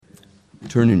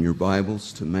Turn in your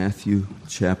Bibles to Matthew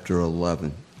chapter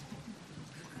 11.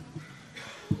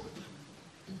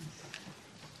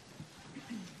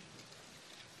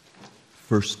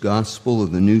 First Gospel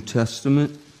of the New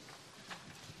Testament,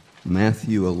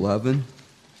 Matthew 11.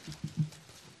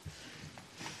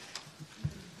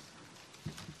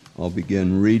 I'll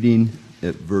begin reading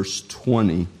at verse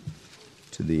 20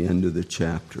 to the end of the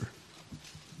chapter.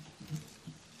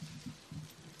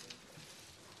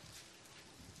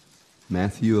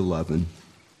 Matthew 11,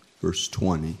 verse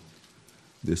 20.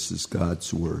 This is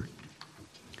God's word.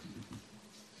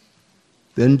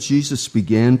 Then Jesus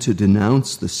began to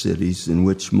denounce the cities in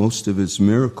which most of his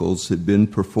miracles had been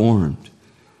performed,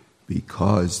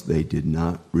 because they did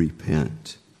not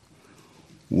repent.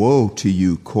 Woe to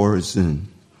you, Chorazin!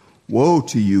 Woe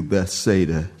to you,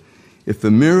 Bethsaida! If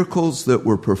the miracles that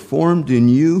were performed in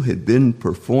you had been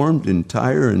performed in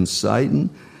Tyre and Sidon,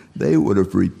 they would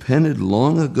have repented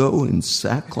long ago in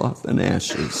sackcloth and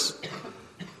ashes.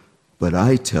 But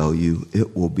I tell you,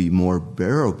 it will be more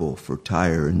bearable for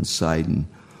Tyre and Sidon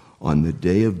on the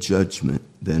day of judgment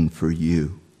than for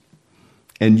you.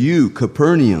 And you,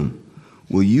 Capernaum,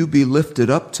 will you be lifted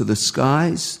up to the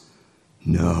skies?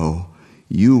 No,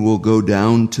 you will go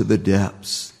down to the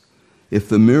depths. If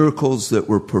the miracles that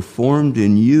were performed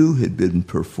in you had been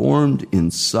performed in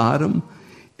Sodom,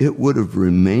 it would have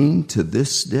remained to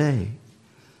this day.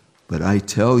 But I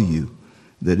tell you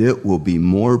that it will be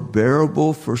more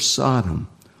bearable for Sodom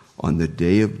on the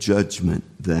day of judgment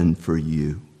than for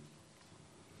you.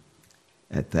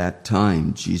 At that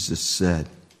time, Jesus said,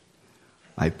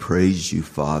 I praise you,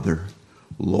 Father,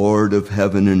 Lord of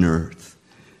heaven and earth,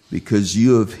 because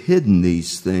you have hidden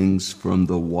these things from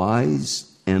the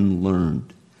wise and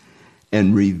learned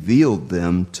and revealed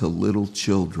them to little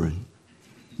children.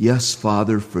 Yes,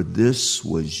 Father, for this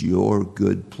was your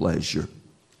good pleasure.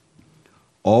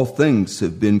 All things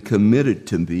have been committed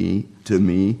to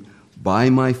me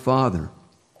by my Father.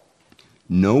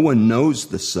 No one knows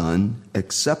the Son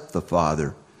except the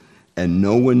Father, and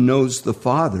no one knows the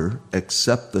Father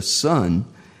except the Son,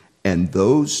 and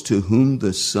those to whom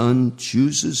the Son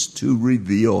chooses to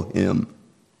reveal him.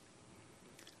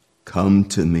 Come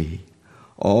to me,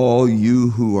 all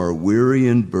you who are weary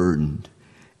and burdened,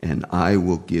 and I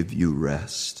will give you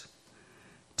rest.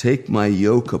 Take my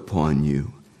yoke upon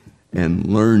you and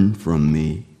learn from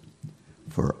me,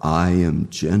 for I am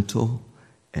gentle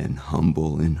and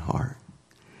humble in heart,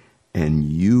 and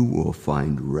you will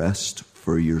find rest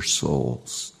for your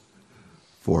souls.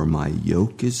 For my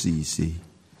yoke is easy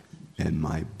and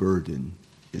my burden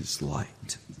is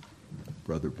light.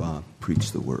 Brother Bob,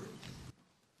 preach the word.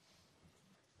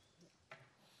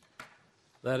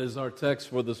 That is our text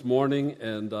for this morning,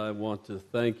 and I want to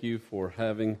thank you for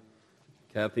having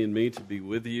Kathy and me to be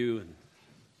with you and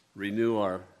renew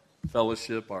our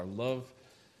fellowship, our love.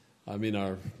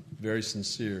 Our very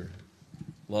sincere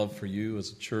love for you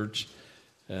as a church,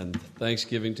 and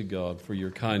thanksgiving to God for your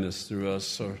kindness through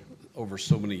us over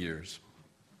so many years.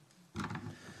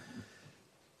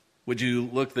 Would you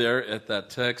look there at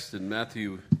that text in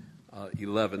Matthew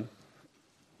 11?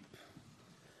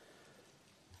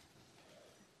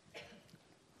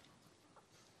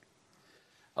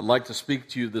 I'd like to speak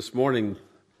to you this morning,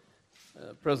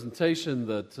 a presentation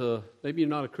that maybe you're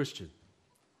not a Christian.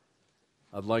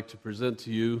 I'd like to present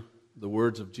to you the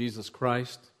words of Jesus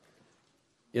Christ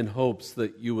in hopes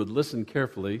that you would listen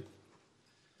carefully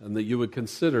and that you would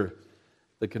consider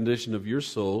the condition of your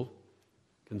soul,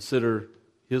 consider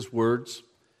his words,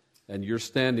 and your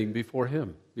standing before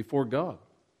him, before God.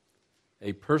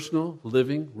 A personal,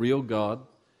 living, real God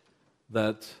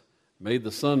that made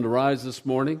the sun to rise this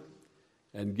morning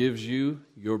and gives you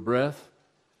your breath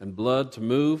and blood to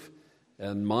move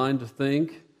and mind to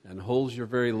think and holds your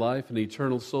very life and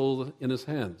eternal soul in his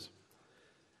hands.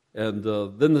 And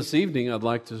then this evening I'd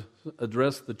like to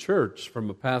address the church from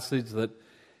a passage that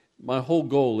my whole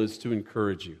goal is to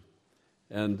encourage you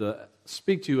and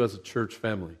speak to you as a church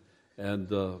family.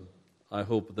 And I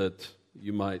hope that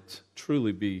you might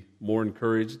truly be more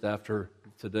encouraged after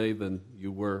today than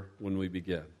you were when we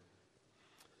began.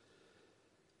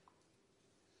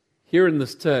 Here in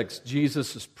this text,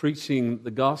 Jesus is preaching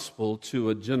the gospel to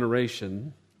a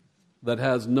generation that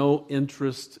has no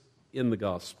interest in the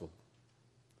gospel.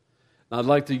 Now, I'd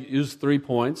like to use 3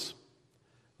 points.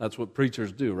 That's what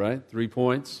preachers do, right? 3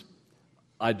 points.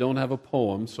 I don't have a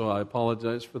poem, so I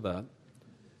apologize for that.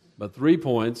 But 3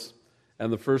 points, and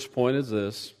the first point is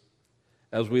this.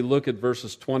 As we look at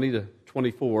verses 20 to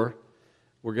 24,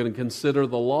 we're going to consider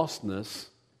the lostness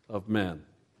of man.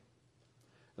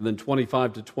 And then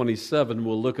 25 to 27,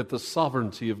 we'll look at the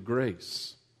sovereignty of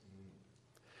grace.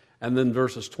 And then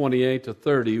verses 28 to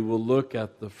 30 will look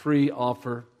at the free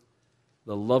offer,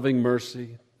 the loving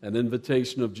mercy, and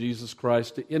invitation of Jesus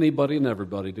Christ to anybody and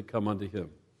everybody to come unto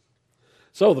Him.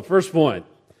 So the first point,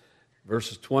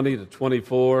 verses 20 to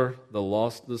 24, the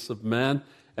lostness of man.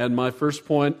 And my first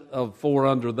point of 4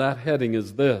 under that heading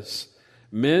is this: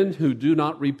 men who do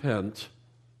not repent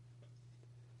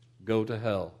go to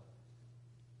hell.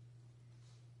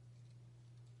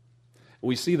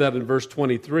 We see that in verse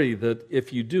 23, that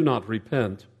if you do not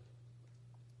repent,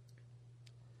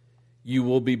 you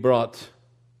will be brought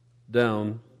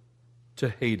down to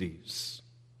Hades.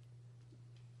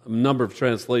 A number of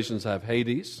translations have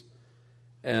Hades,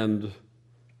 and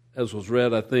as was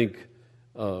read, I think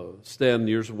Stan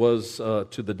yours was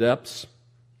to the depths.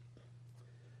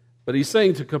 But he's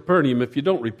saying to Capernaum, if you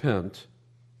don't repent,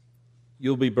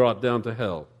 you'll be brought down to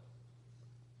hell.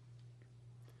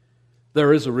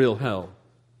 There is a real hell,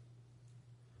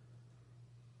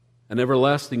 an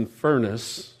everlasting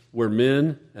furnace where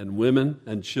men and women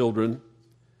and children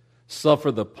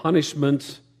suffer the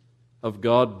punishment of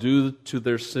God due to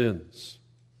their sins,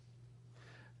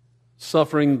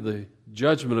 suffering the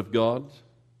judgment of God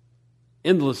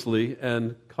endlessly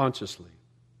and consciously.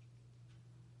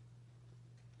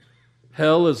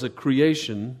 Hell is a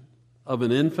creation of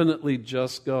an infinitely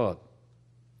just God.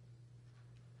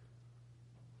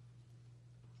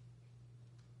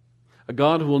 A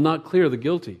God who will not clear the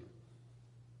guilty,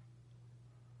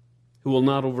 who will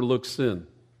not overlook sin.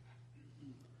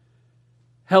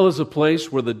 Hell is a place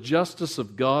where the justice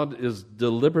of God is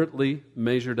deliberately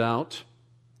measured out.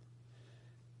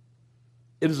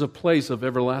 It is a place of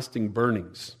everlasting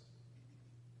burnings.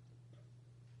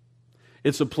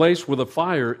 It's a place where the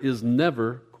fire is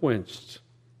never quenched.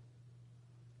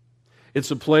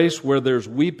 It's a place where there's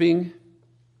weeping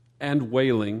and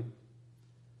wailing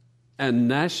and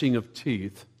gnashing of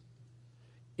teeth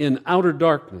in outer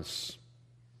darkness,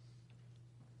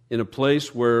 in a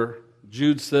place where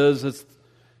Jude says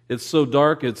it's so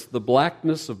dark, it's the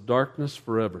blackness of darkness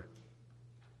forever.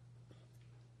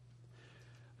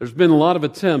 There's been a lot of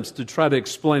attempts to try to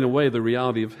explain away the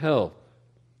reality of hell.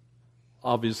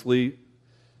 Obviously,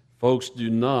 folks do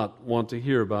not want to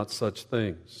hear about such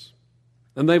things.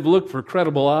 And they've looked for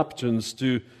credible options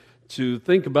to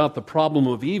think about the problem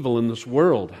of evil in this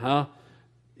world. How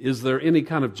is there any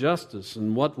kind of justice,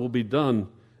 and what will be done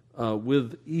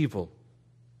with evil?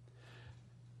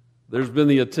 There's been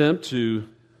the attempt to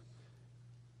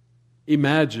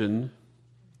imagine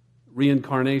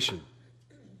reincarnation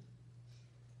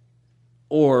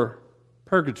or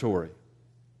purgatory,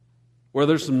 where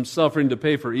there's some suffering to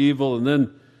pay for evil and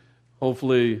then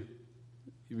hopefully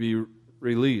be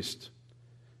released.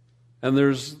 And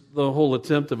there's the whole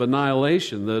attempt of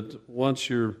annihilation, that once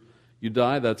you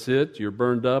die, that's it. You're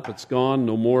burned up. It's gone.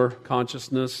 No more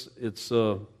consciousness. It's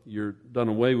you're done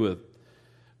away with.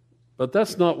 But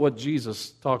that's not what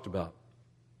Jesus talked about.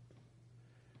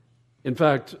 In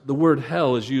fact, the word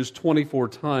hell is used 24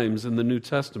 times in the New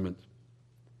Testament.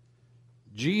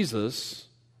 Jesus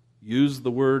used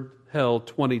the word hell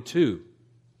 22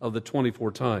 of the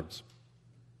 24 times.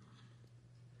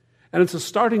 And it's a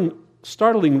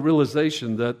startling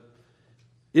realization that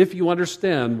if you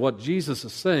understand what Jesus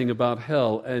is saying about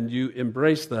hell and you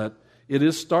embrace that, it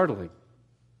is startling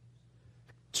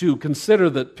to consider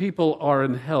that people are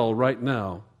in hell right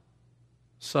now,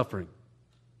 suffering,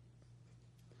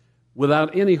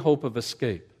 without any hope of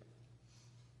escape.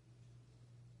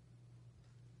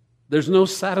 There's no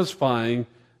satisfying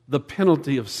the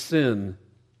penalty of sin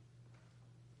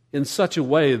in such a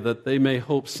way that they may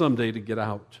hope someday to get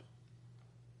out.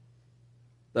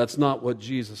 That's not what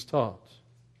Jesus taught.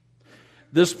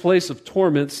 This place of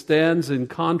torment stands in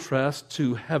contrast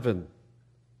to heaven,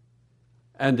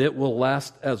 and it will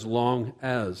last as long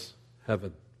as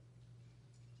heaven.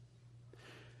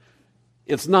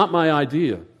 It's not my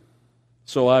idea,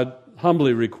 so I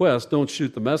humbly request, don't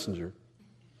shoot the messenger.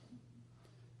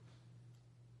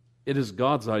 It is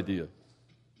God's idea,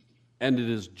 and it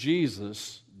is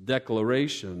Jesus'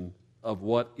 declaration of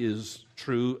what is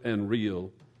true and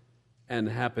real and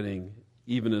happening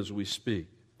even as we speak.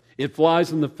 It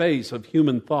flies in the face of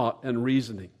human thought and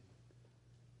reasoning.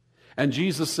 And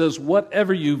Jesus says,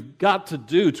 whatever you've got to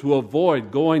do to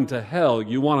avoid going to hell,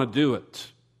 you want to do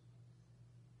it.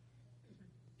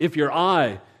 If your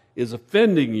eye is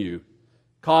offending you,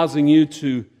 causing you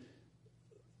to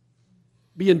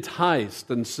be enticed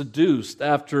and seduced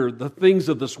after the things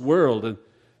of this world,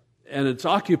 and it's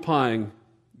occupying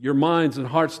your mind's and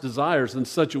heart's desires in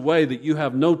such a way that you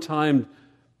have no time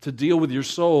to deal with your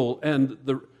soul and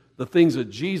the things that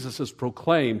Jesus has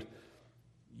proclaimed,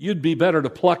 you'd be better to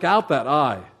pluck out that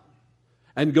eye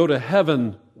and go to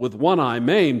heaven with one eye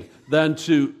maimed than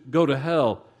to go to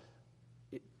hell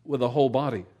with a whole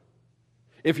body.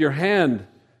 If your hand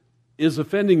is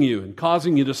offending you and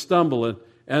causing you to stumble,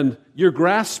 and you're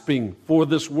grasping for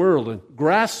this world and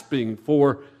grasping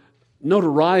for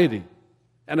notoriety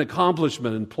and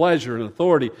accomplishment and pleasure and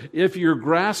authority, if you're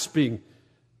grasping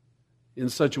in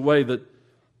such a way that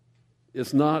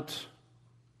it's not,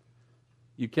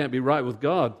 you can't be right with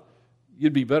God,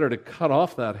 you'd be better to cut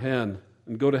off that hand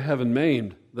and go to heaven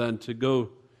maimed than to go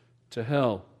to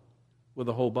hell with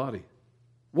a whole body.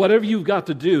 Whatever you've got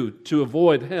to do to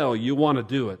avoid hell, you want to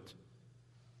do it.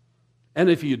 And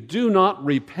if you do not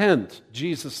repent,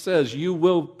 Jesus says, you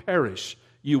will perish.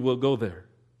 You will go there.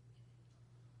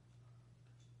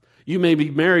 You may be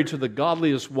married to the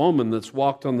godliest woman that's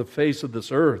walked on the face of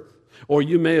this earth, or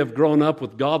you may have grown up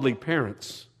with godly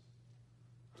parents.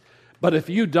 But if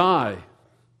you die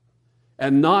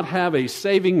and not have a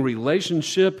saving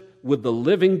relationship with the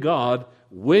living God,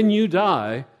 when you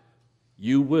die,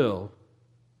 you will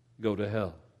go to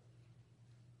hell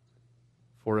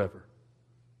forever.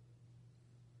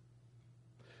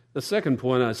 The second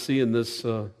point I see in this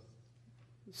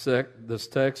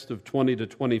text of 20 to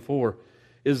 24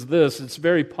 is this: it's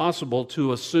very possible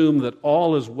to assume that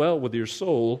all is well with your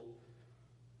soul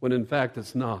when in fact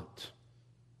it's not.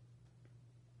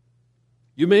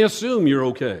 You may assume you're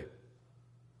okay.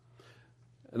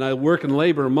 And I work and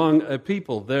labor among a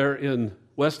people there in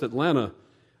West Atlanta,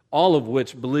 all of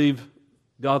which believe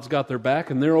God's got their back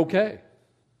and they're okay.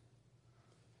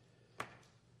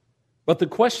 But the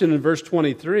question in verse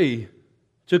 23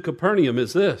 to Capernaum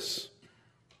is this: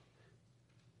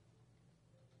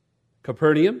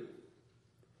 Capernaum,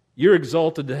 you're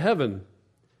exalted to heaven.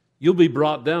 You'll be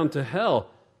brought down to hell.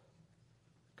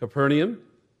 Capernaum,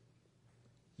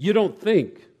 you don't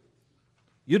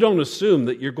assume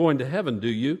that you're going to heaven, do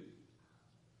you?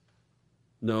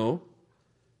 No,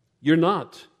 you're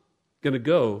not going to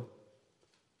go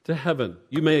to heaven.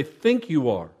 You may think you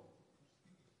are.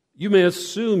 You may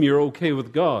assume you're okay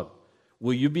with God.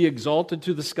 Will you be exalted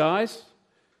to the skies?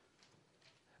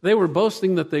 They were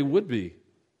boasting that they would be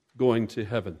going to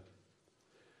heaven,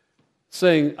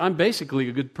 saying, I'm basically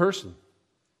a good person.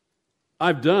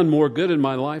 I've done more good in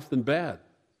my life than bad.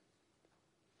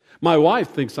 My wife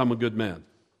thinks I'm a good man.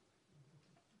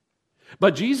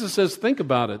 But Jesus says, think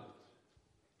about it,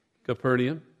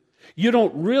 Capernaum. You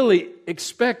don't really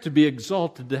expect to be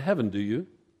exalted to heaven, do you?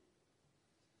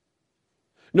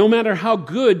 No matter how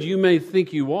good you may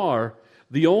think you are,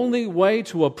 the only way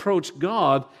to approach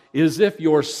God is if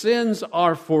your sins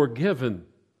are forgiven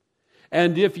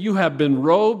and if you have been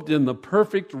robed in the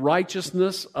perfect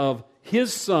righteousness of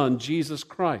His Son, Jesus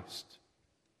Christ.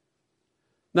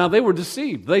 Now, they were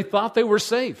deceived. They thought they were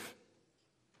safe.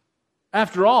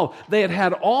 After all, they had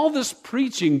had all this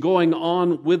preaching going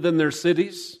on within their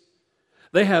cities.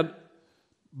 They had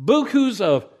bukus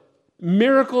of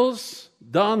miracles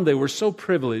done. They were so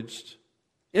privileged.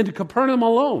 Into Capernaum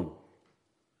alone,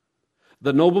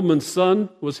 the nobleman's son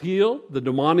was healed. The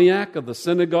demoniac of the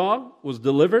synagogue was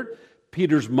delivered.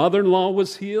 Peter's mother-in-law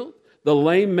was healed. The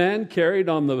lame man carried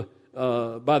on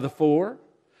by the four.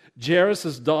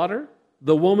 Jairus' daughter,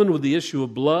 the woman with the issue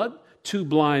of blood, 2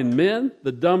 blind men,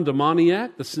 the dumb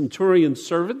demoniac, the centurion's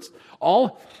servants,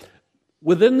 all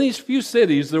within these few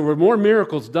cities, there were more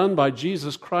miracles done by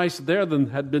Jesus Christ there than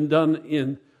had been done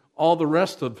in all the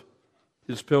rest of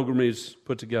His pilgrimage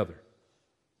put together.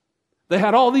 They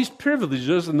had all these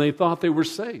privileges and they thought they were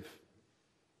safe.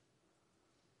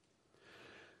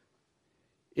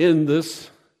 In this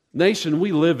nation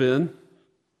we live in,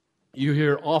 you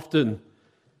hear often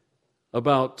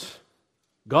about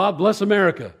God bless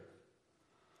America,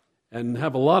 and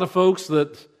have a lot of folks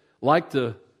that like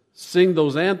to sing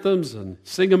those anthems and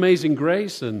sing Amazing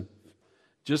Grace and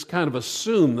just kind of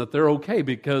assume that they're okay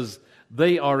because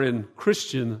they are in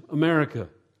Christian America.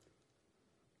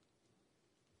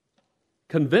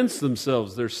 Convince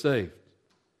themselves they're saved.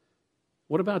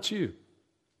 What about you?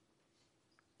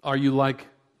 Are you like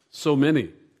so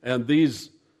many, and these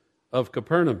of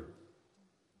Capernaum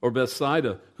or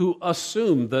Bethsaida, who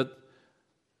assume that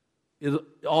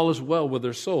all is well with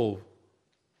their soul,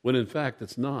 when in fact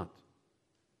it's not?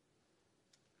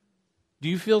 Do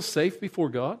you feel safe before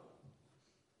God?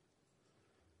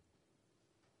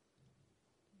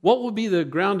 What will be the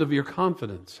ground of your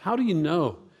confidence? How do you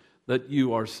know that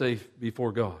you are safe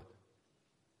before God?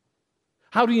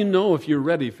 How do you know if you're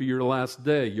ready for your last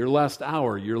day, your last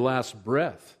hour, your last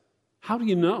breath? How do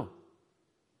you know?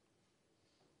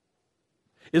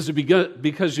 Is it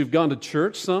because you've gone to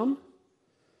church some?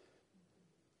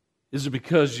 Is it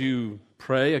because you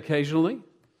pray occasionally?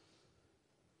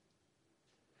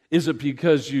 Is it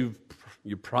because you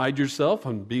pride yourself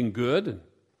on being good and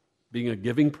being a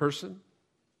giving person?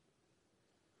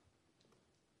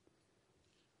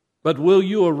 But will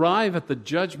you arrive at the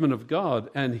judgment of God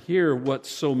and hear what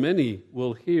so many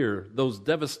will hear, those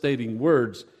devastating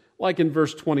words, like in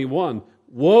verse 21,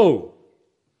 "Woe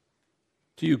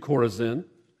to you, Chorazin!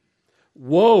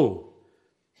 Woe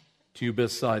to you,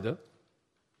 Bethsaida!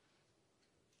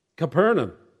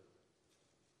 Capernaum!"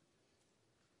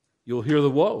 You'll hear the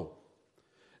woe.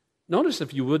 Notice,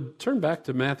 if you would, turn back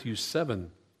to Matthew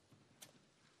 7.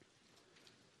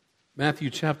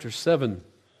 Matthew chapter 7.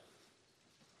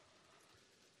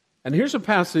 And here's a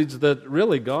passage that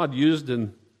really God used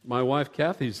in my wife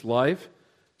Kathy's life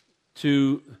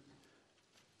to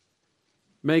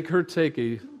make her take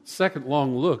a second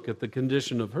long look at the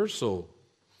condition of her soul.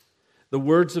 The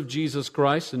words of Jesus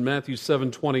Christ in Matthew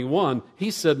 7:21,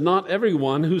 He said, "Not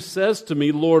everyone who says to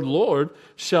me, 'Lord, Lord,'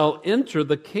 shall enter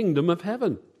the kingdom of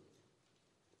heaven,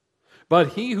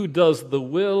 but he who does the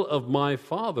will of my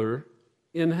Father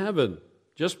in heaven."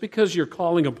 Just because you're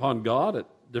calling upon God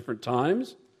at different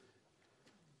times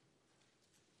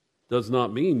does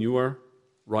not mean you are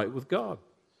right with God.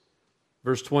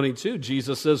 Verse 22,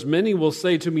 Jesus says, "Many will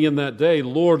say to me in that day,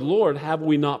 'Lord, Lord, have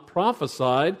we not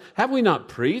prophesied? Have we not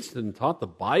preached and taught the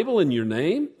Bible in your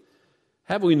name?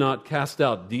 Have we not cast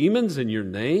out demons in your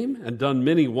name and done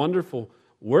many wonderful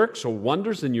works or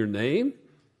wonders in your name?'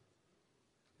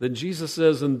 Then Jesus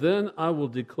says, 'And then I will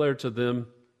declare to them,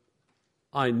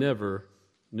 I never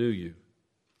knew you.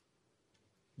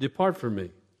 Depart from me,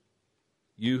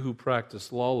 you who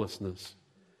practice lawlessness.'"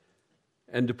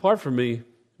 And depart from me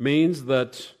means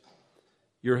that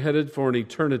you're headed for an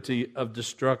eternity of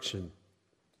destruction,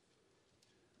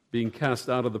 being cast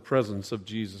out of the presence of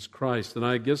Jesus Christ. And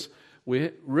I guess we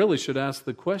really should ask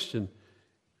the question,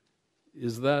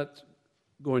 is that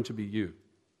going to be you?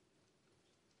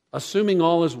 Assuming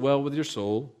all is well with your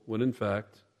soul, when in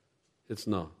fact it's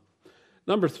not.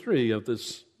 Number 3 of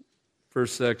this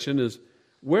first section is,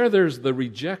 where there's the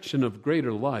rejection of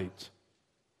greater light,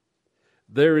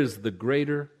 there is the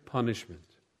greater punishment.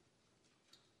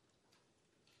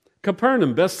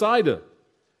 Capernaum, Bethsaida,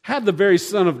 had the very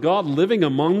Son of God living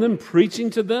among them, preaching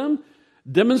to them,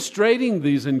 demonstrating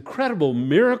these incredible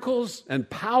miracles and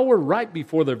power right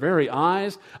before their very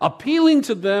eyes, appealing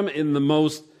to them in the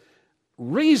most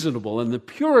reasonable and the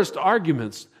purest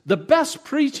arguments, the best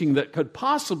preaching that could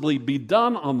possibly be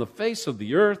done on the face of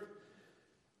the earth,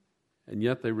 and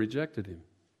yet they rejected him.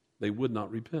 They would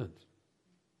not repent.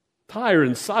 Tyre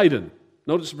and Sidon,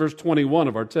 notice verse 21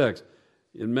 of our text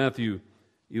in Matthew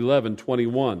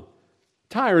 11:21.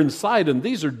 Tyre and Sidon,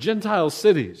 these are Gentile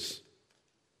cities,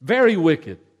 very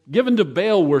wicked, given to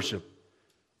Baal worship,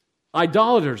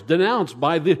 idolaters, denounced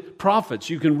by the prophets.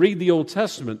 You can read the Old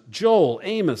Testament. Joel,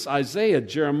 Amos, Isaiah,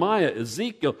 Jeremiah,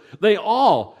 Ezekiel, they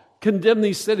all condemn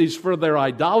these cities for their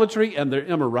idolatry and their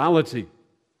immorality.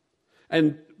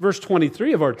 And verse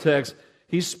 23 of our text,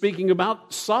 he's speaking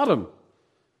about Sodom.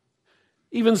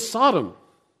 Even Sodom.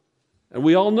 And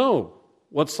we all know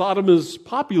what Sodom is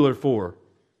popular for.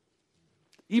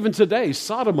 Even today,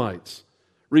 Sodomites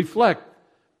reflect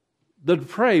the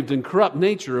depraved and corrupt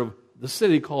nature of the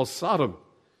city called Sodom.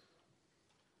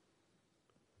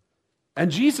 And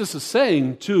Jesus is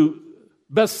saying to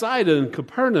Bethsaida and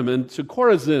Capernaum and to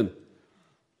Chorazin,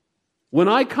 when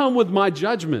I come with my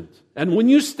judgment, and when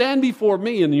you stand before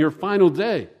me in your final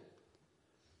day,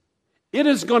 it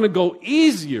is going to go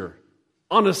easier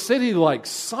on a city like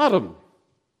Sodom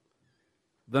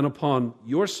than upon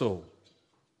your soul.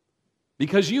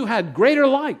 Because you had greater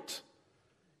light.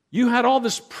 You had all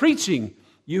this preaching.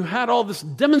 You had all this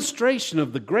demonstration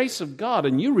of the grace of God,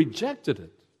 and you rejected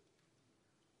it.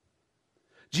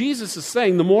 Jesus is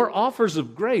saying the more offers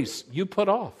of grace you put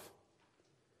off,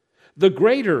 the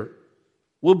greater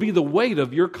will be the weight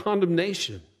of your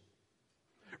condemnation.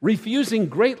 Refusing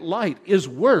great light is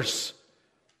worse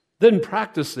than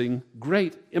practicing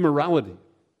great immorality.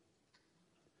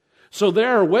 So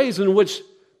there are ways in which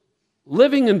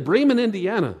living in Bremen,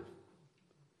 Indiana,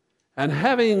 and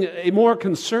having a more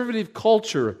conservative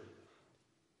culture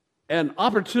and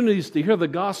opportunities to hear the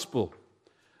gospel,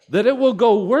 that it will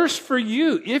go worse for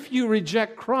you if you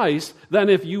reject Christ than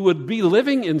if you would be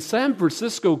living in San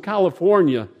Francisco,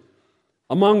 California,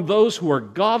 among those who are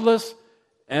godless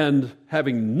and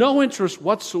having no interest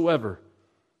whatsoever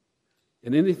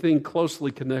in anything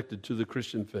closely connected to the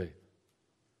Christian faith.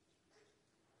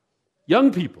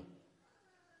 Young people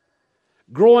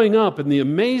growing up in the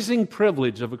amazing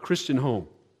privilege of a Christian home.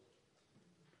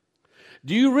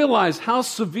 Do you realize how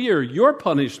severe your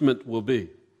punishment will be?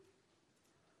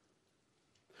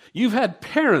 You've had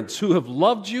parents who have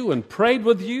loved you and prayed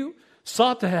with you,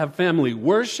 sought to have family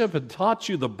worship and taught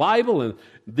you the Bible and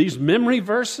these memory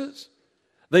verses.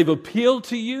 They've appealed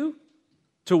to you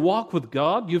to walk with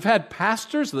God. You've had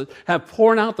pastors that have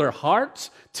poured out their hearts,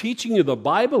 teaching you the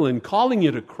Bible and calling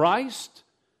you to Christ.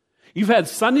 You've had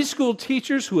Sunday school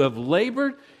teachers who have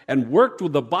labored and worked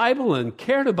with the Bible and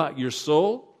cared about your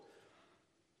soul.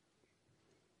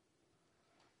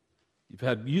 You've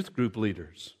had youth group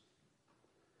leaders.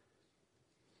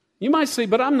 You might say,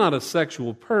 but I'm not a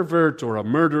sexual pervert or a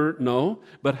murderer. No,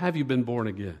 but have you been born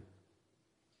again?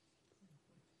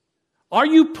 Are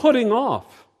you putting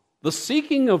off the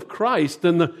seeking of Christ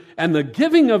and the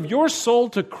giving of your soul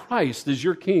to Christ as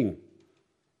your King?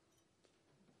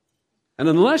 And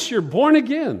unless you're born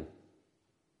again,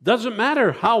 doesn't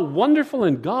matter how wonderful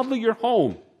and godly your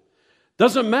home,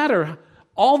 doesn't matter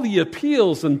all the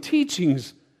appeals and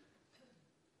teachings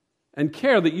and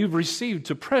care that you've received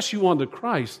to press you on to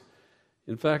Christ.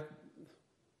 In fact,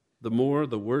 the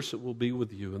worse it will be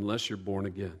with you unless you're born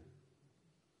again.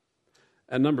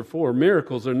 And number 4,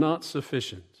 miracles are not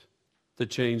sufficient to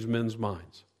change men's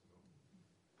minds.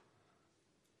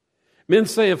 Men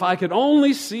say, if I could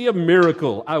only see a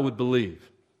miracle, I would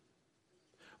believe.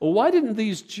 Well, why didn't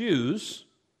these Jews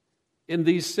in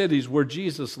these cities where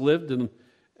Jesus lived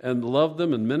and loved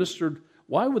them and ministered,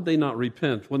 why would they not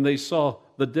repent when they saw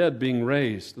the dead being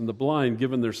raised and the blind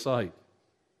given their sight?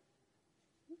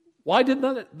 Why did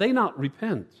they not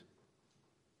repent?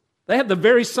 They had the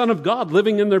very Son of God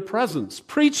living in their presence,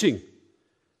 preaching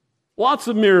lots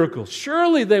of miracles.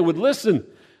 Surely they would listen.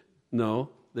 No,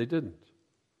 they didn't.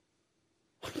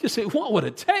 You say, what would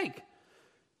it take?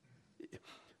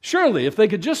 Surely, if they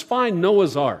could just find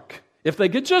Noah's Ark, if they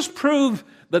could just prove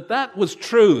that was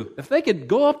true, if they could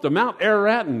go up to Mount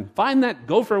Ararat and find that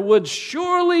gopher wood,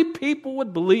 surely people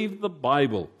would believe the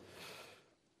Bible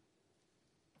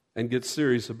and get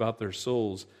serious about their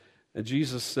souls. And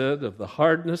Jesus said of the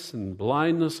hardness and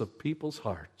blindness of people's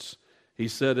hearts, he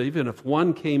said, even if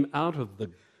one came out of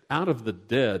the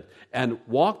dead and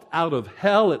walked out of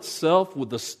hell itself with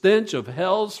the stench of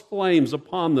hell's flames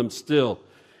upon them still,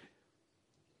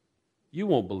 you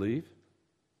won't believe.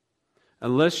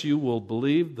 Unless you will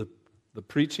believe the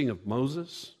preaching of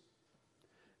Moses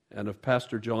and of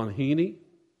Pastor John Heaney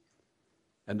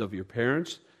and of your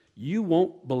parents, you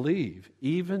won't believe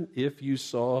even if you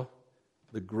saw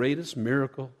the greatest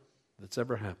miracle that's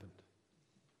ever happened.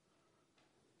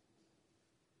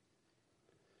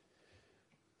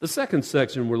 The second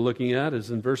section we're looking at is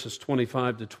in verses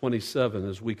 25 to 27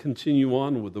 as we continue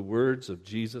on with the words of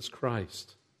Jesus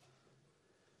Christ.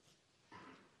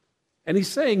 And he's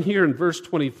saying here in verse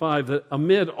 25 that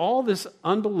amid all this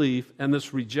unbelief and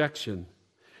this rejection,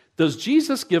 does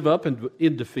Jesus give up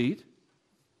in defeat?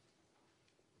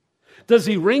 Does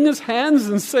he wring his hands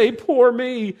and say, poor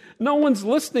me, no one's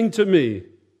listening to me?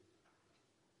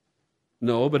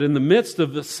 No, but in the midst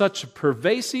of such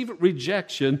pervasive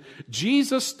rejection,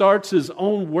 Jesus starts his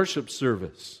own worship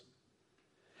service.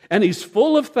 And he's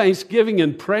full of thanksgiving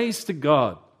and praise to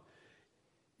God.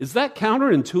 Is that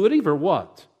counterintuitive or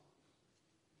what?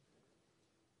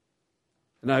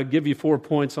 And I'll give you 4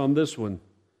 points on this one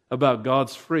about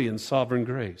God's free and sovereign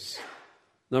grace.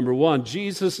 Number 1,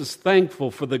 Jesus is thankful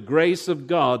for the grace of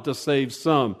God to save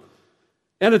some.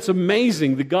 And it's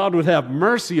amazing that God would have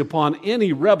mercy upon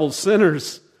any rebel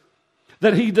sinners.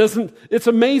 It's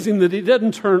amazing that he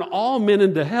doesn't turn all men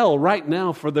into hell right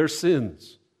now for their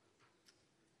sins.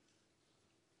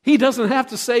 He doesn't have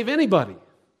to save anybody.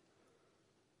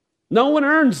 No one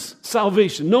earns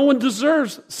salvation. No one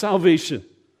deserves salvation.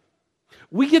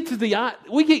 We get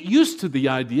used to the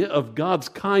idea of God's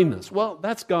kindness. Well,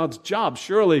 that's God's job.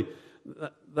 Surely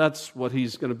that's what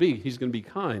he's going to be. He's going to be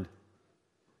kind.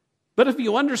 But if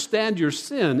you understand your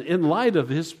sin in light of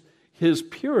his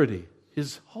purity,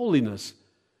 his holiness,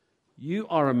 you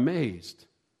are amazed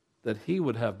that he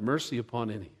would have mercy upon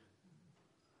any.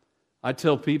 I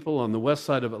tell people on the west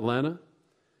side of Atlanta,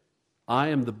 I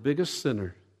am the biggest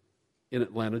sinner in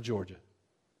Atlanta, Georgia.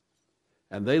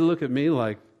 And they look at me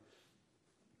like,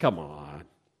 come on,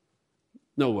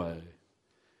 no way.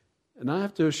 And I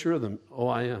have to assure them, oh,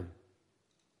 I am.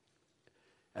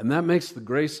 And that makes the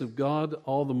grace of God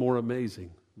all the more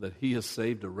amazing that he has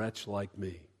saved a wretch like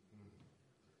me.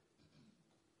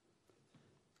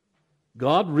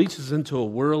 God reaches into a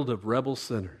world of rebel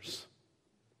sinners,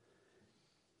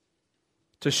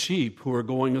 to sheep who are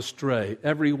going astray,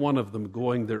 every one of them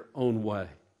going their own way.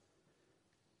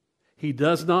 He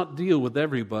does not deal with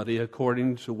everybody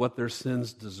according to what their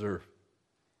sins deserve.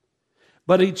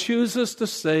 But he chooses to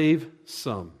save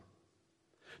some,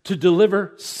 to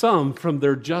deliver some from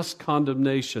their just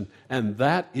condemnation, and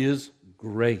that is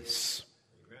grace.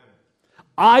 Amen.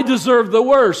 I deserve the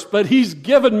worst, but He's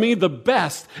given me the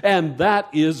best, and that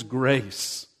is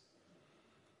grace.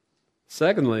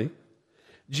 Secondly,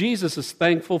 Jesus is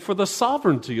thankful for the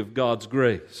sovereignty of God's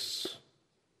grace.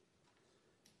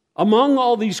 Among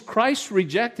all these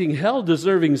Christ-rejecting,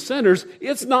 hell-deserving sinners,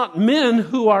 it's not men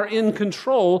who are in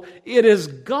control. It is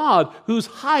God who's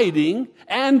hiding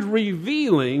and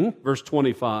revealing, verse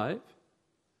 25.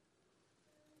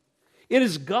 It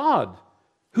is God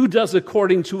who does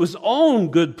according to His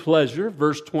own good pleasure,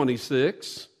 verse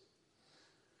 26.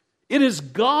 It is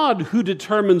God who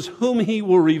determines whom He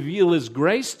will reveal His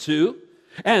grace to,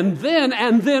 and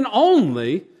then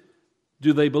only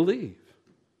do they believe.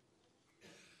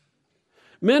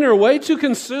 Men are way too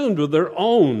consumed with their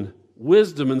own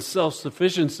wisdom and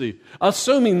self-sufficiency,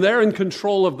 assuming they're in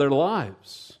control of their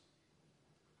lives.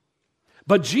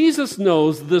 But Jesus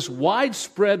knows this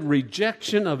widespread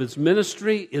rejection of His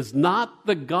ministry is not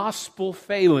the gospel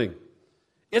failing.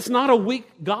 It's not a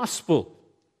weak gospel.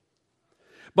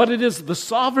 But it is the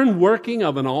sovereign working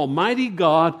of an almighty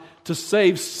God to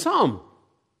save some.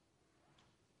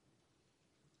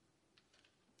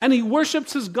 And He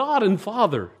worships His God and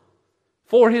Father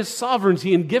for His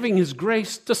sovereignty in giving His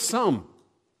grace to some.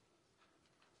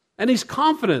 And He's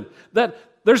confident that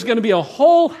there's going to be a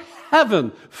whole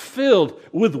heaven filled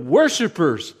with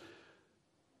worshipers,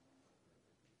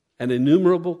 an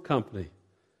innumerable company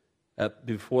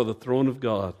before the throne of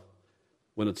God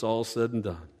when it's all said and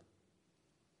done.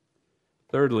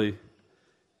 Thirdly,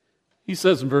 He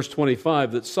says in verse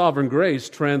 25 that sovereign grace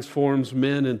transforms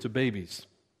men into babies.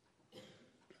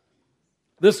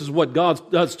 This is what God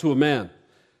does to a man,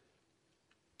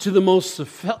 to the most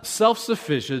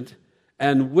self-sufficient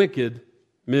and wicked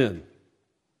men.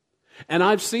 And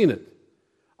I've seen it.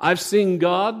 I've seen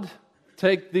God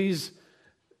take these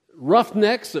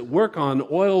roughnecks that work on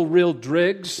oil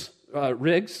rigs.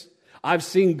 I've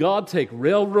seen God take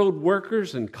railroad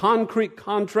workers and concrete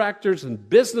contractors and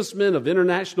businessmen of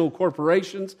international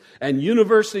corporations and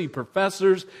university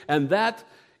professors, and that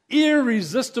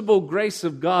irresistible grace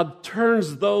of God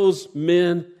turns those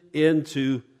men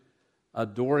into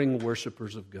adoring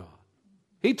worshipers of God.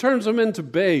 He turns them into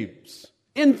babes,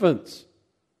 infants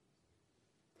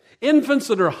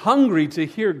that are hungry to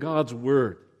hear God's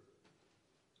word.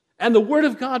 And the word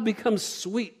of God becomes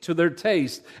sweet to their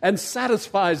taste and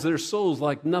satisfies their souls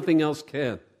like nothing else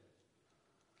can.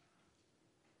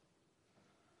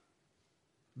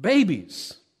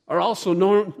 Babies are also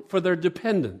known for their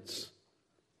dependence.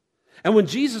 And when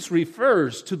Jesus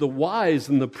refers to the wise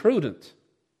and the prudent,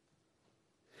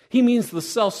 He means the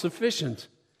self-sufficient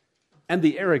and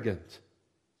the arrogant.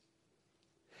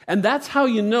 And that's how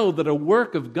you know that a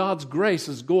work of God's grace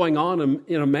is going on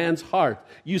in a man's heart.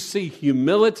 You see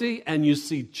humility and you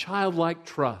see childlike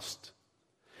trust.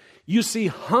 You see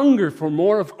hunger for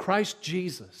more of Christ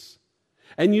Jesus.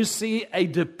 And you see a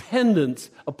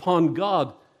dependence upon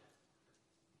God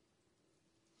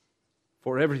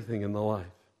for everything in the life.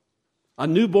 A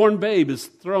newborn babe is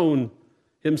thrown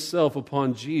himself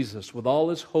upon Jesus with all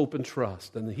his hope and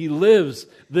trust. And he lives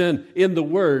then in the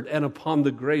Word and upon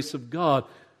the grace of God.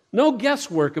 No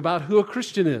guesswork about who a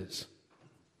Christian is.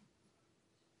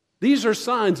 These are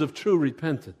signs of true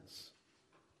repentance.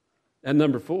 And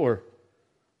number 4,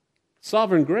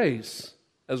 sovereign grace,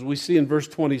 as we see in verse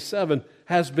 27,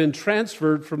 has been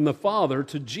transferred from the Father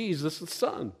to Jesus the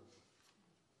Son.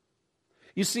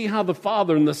 You see how the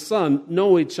Father and the Son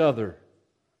know each other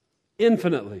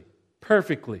infinitely,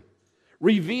 perfectly,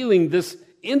 revealing this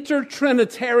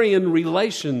intertrinitarian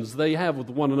relations they have with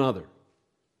one another.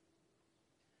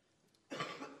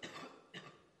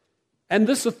 And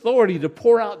this authority to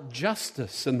pour out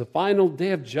justice in the final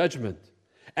day of judgment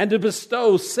and to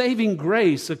bestow saving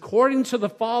grace according to the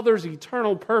Father's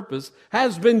eternal purpose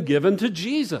has been given to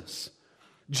Jesus.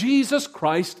 Jesus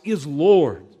Christ is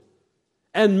Lord,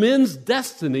 and men's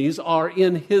destinies are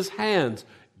in His hands.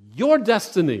 Your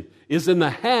destiny is in the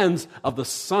hands of the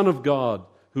Son of God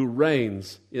who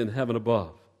reigns in heaven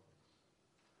above.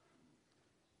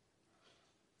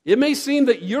 It may seem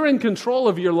that you're in control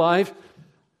of your life,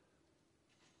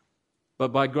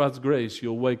 but by God's grace,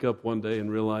 you'll wake up one day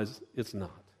and realize it's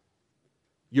not.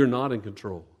 You're not in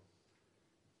control.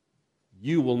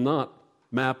 You will not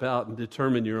map out and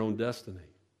determine your own destiny.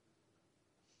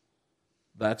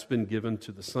 That's been given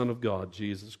to the Son of God,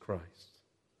 Jesus Christ.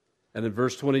 And in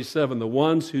verse 27, the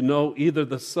ones who know either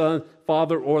the Son,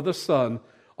 Father or the Son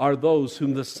are those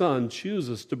whom the Son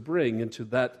chooses to bring into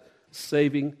that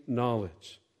saving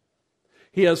knowledge.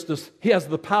 He has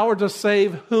the power to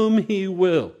save whom He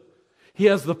will. He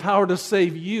has the power to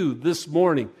save you this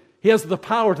morning. He has the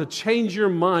power to change your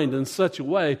mind in such a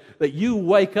way that you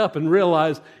wake up and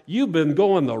realize you've been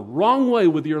going the wrong way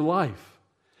with your life.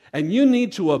 And you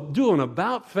need to do an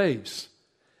about-face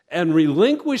and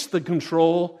relinquish the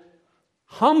control,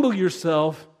 humble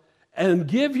yourself, and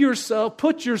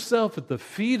put yourself at the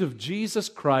feet of Jesus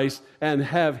Christ and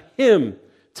have Him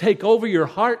take over your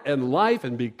heart and life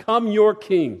and become your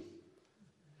king.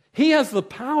 He has the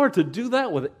power to do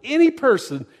that with any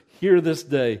person here this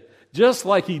day, just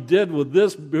like He did with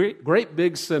this great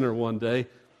big sinner one day,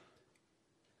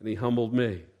 and He humbled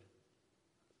me.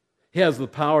 He has the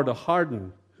power to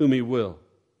harden whom He will.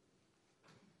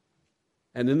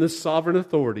 And in this sovereign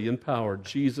authority and power,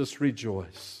 Jesus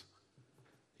rejoices.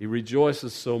 He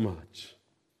rejoices so much.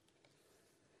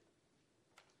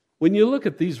 When you look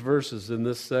at these verses in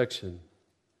this section,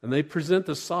 and they present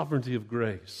the sovereignty of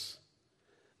grace,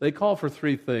 they call for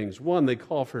three things. One, they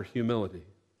call for humility.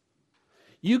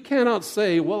 You cannot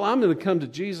say, well, I'm going to come to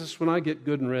Jesus when I get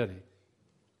good and ready.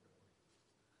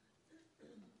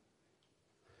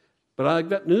 But I've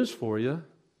got news for you.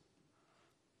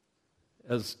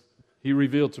 As He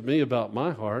revealed to me about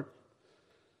my heart,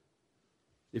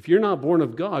 if you're not born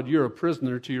of God, you're a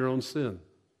prisoner to your own sin.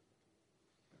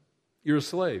 You're a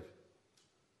slave.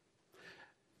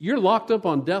 You're locked up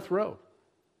on death row.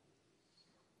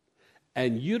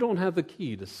 And you don't have the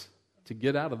key to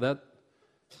get out of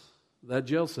that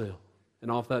jail cell and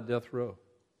off that death row.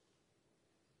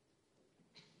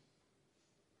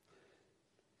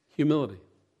 Humility,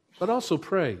 but also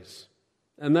praise.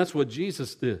 And that's what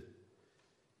Jesus did.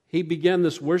 He began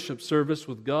this worship service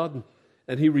with God,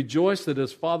 and He rejoiced that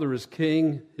His Father is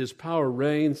King, His power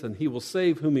reigns, and He will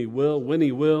save whom He will, when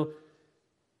He will.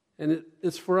 And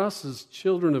it's for us as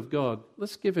children of God.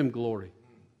 Let's give Him glory.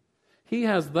 He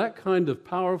has that kind of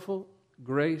powerful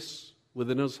grace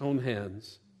within His own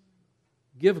hands.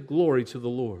 Give glory to the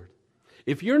Lord.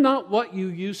 If you're not what you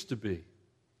used to be,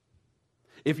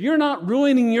 if you're not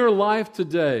ruining your life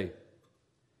today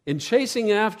in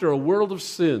chasing after a world of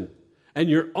sin and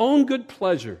your own good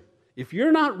pleasure, if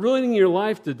you're not ruining your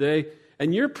life today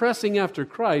and you're pressing after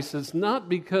Christ, it's not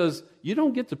because you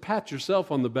don't get to pat yourself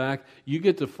on the back. You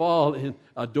get to fall in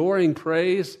adoring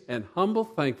praise and humble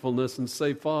thankfulness and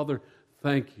say, Father,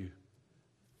 thank you.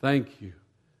 Thank you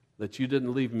that you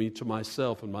didn't leave me to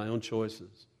myself and my own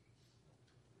choices.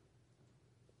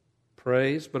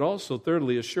 Praise, but also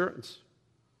thirdly, assurance.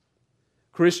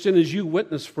 Christian, as you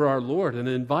witness for our Lord and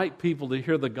invite people to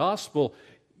hear the gospel,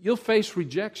 you'll face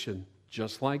rejection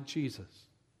just like Jesus.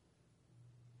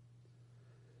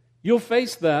 You'll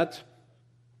face that,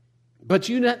 but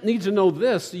you need to know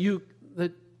this,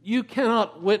 that you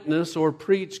cannot witness or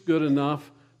preach good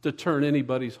enough to turn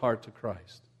anybody's heart to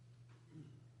Christ.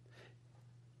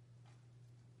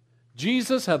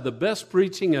 Jesus had the best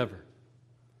preaching ever.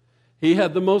 He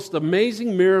had the most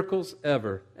amazing miracles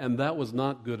ever, and that was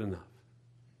not good enough.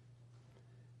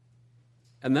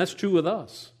 And that's true with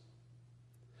us.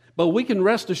 But we can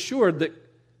rest assured that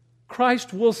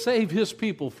Christ will save His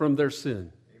people from their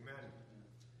sin. Amen.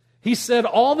 He said,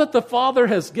 all that the Father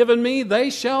has given me,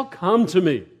 they shall come to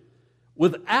me.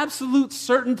 With absolute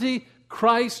certainty,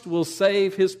 Christ will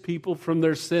save His people from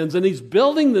their sins. And He's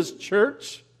building this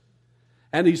church,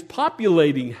 and He's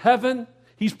populating heaven.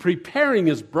 He's preparing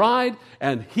His bride,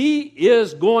 and He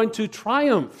is going to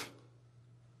triumph.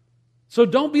 So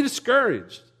don't be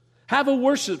discouraged. Have a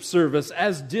worship service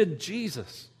as did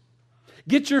Jesus.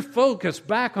 Get your focus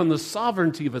back on the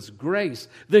sovereignty of His grace.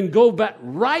 Then go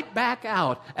right back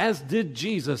out as did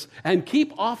Jesus and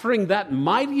keep offering that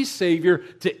mighty Savior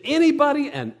to anybody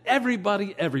and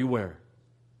everybody everywhere.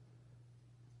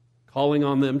 Calling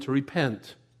on them to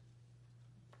repent.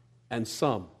 And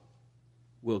some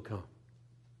will come.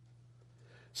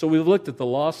 So we've looked at the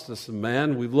lostness of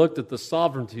man. We've looked at the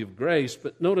sovereignty of grace.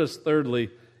 But notice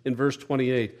thirdly in verse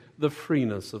 28, the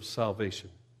freeness of salvation.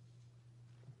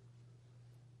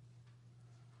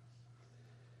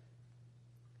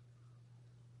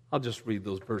 I'll just read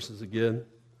those verses again.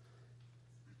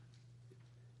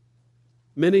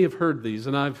 Many have heard these,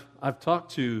 and I've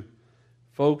talked to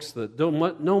folks that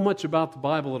don't know much about the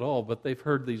Bible at all, but they've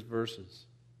heard these verses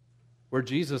where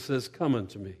Jesus says, come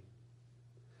unto me.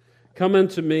 Come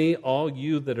unto me, all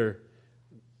you that are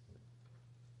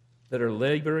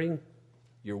laboring,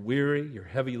 you're weary, you're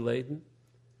heavy laden.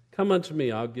 Come unto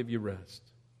me, I'll give you rest.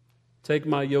 Take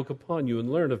my yoke upon you and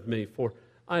learn of me, for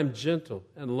I am gentle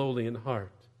and lowly in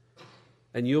heart,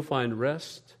 and you'll find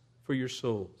rest for your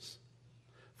souls.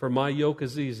 For my yoke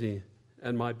is easy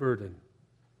and my burden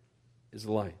is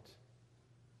light.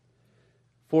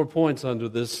 4 points under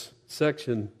this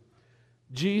section.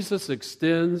 Jesus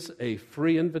extends a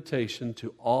free invitation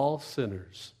to all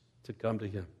sinners to come to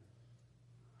Him.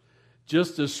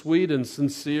 Just as sweet and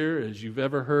sincere as you've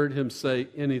ever heard Him say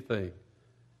anything,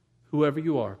 whoever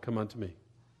you are, come unto me.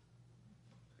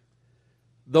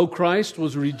 Though Christ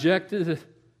was rejected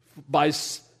by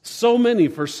so many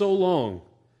for so long,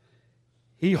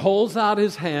 He holds out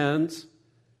His hands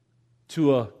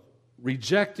to a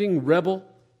rejecting rebel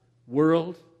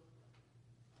world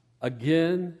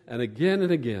again and again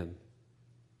and again,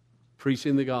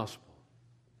 preaching the gospel.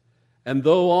 And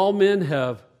though all men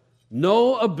have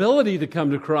no ability to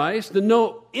come to Christ and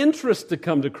no interest to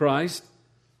come to Christ,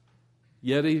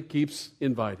 yet He keeps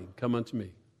inviting, come unto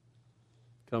me,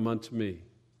 come unto me,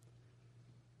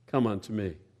 come unto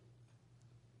me.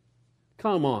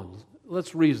 Come on,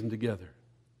 let's reason together.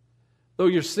 Though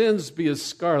your sins be as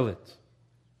scarlet,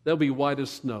 they'll be white as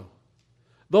snow.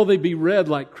 Though they be red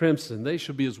like crimson, they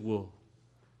shall be as wool.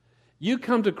 You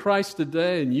come to Christ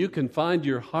today and you can find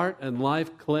your heart and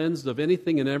life cleansed of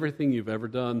anything and everything you've ever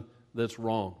done that's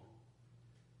wrong.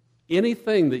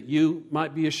 Anything that you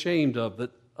might be ashamed of,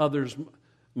 that others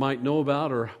might know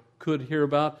about or could hear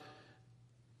about,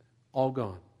 all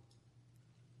gone.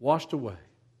 Washed away.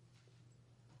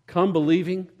 Come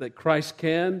believing that Christ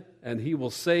can and He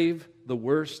will save the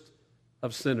worst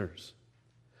of sinners.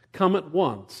 Come at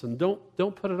once and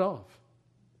don't put it off.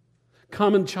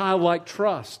 Come in childlike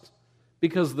trust,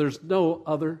 because there's no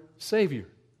other Savior.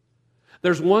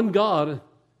 There's one God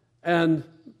and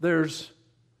there's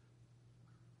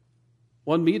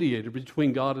one mediator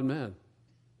between God and man,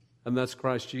 and that's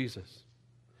Christ Jesus.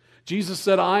 Jesus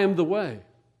said, I am the way,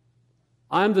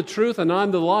 I am the truth, and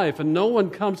I'm the life, and no one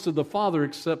comes to the Father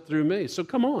except through me. So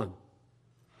come on.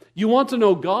 You want to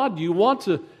know God? You want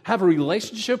to have a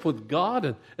relationship with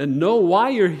God and know why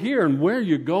you're here and where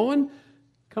you're going?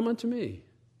 Come unto me.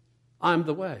 I'm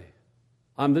the way.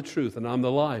 I'm the truth and I'm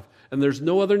the life. And there's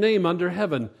no other name under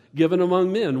heaven given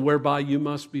among men whereby you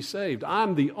must be saved.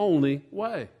 I'm the only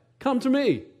way. Come to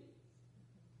me.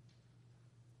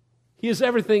 He is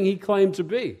everything He claimed to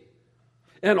be.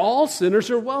 And all sinners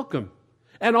are welcome.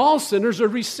 And all sinners are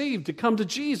received to come to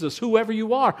Jesus, whoever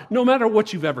you are, no matter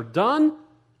what you've ever done.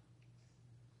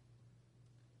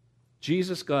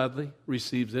 Jesus gladly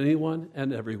receives anyone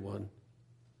and everyone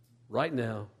right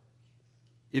now.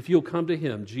 If you'll come to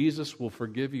Him, Jesus will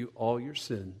forgive you all your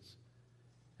sins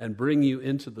and bring you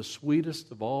into the sweetest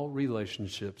of all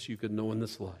relationships you could know in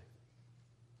this life.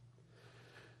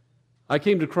 I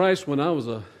came to Christ when I was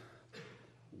a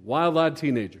wild-eyed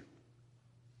teenager.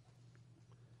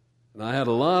 And I had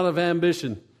a lot of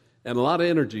ambition and a lot of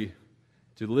energy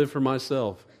to live for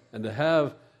myself and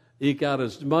to eke out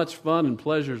as much fun and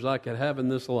pleasure as I could have in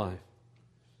this life.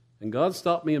 And God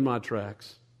stopped me in my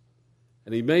tracks,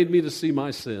 and He made me to see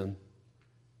my sin,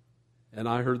 and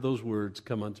I heard those words,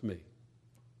 come unto me.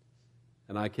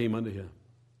 And I came unto Him.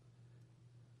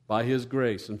 By His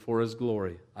grace and for His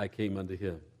glory, I came unto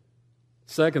Him.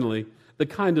 Secondly, the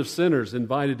kind of sinners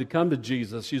invited to come to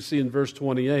Jesus, you see in verse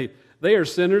 28, they are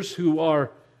sinners who are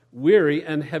weary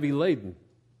and heavy laden.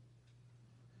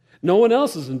 No one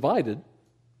else is invited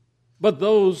but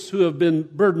those who have been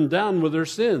burdened down with their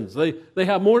sins. They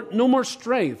have no more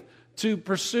strength to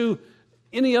pursue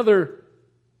any other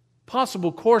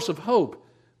possible course of hope.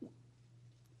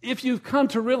 If you've come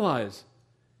to realize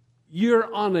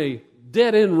you're on a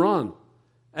dead-end run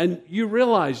and you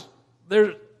realize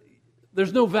there's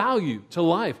no value to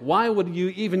life, why would you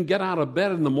even get out of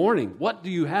bed in the morning? What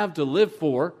do you have to live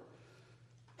for?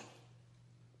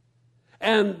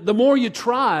 And the more you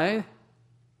try,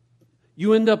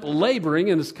 you end up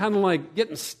laboring, and it's kind of like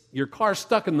getting your car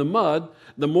stuck in the mud.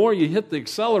 The more you hit the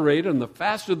accelerator and the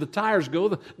faster the tires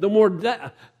go, the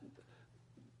more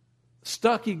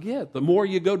stuck you get, the more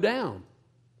you go down.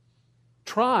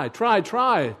 Try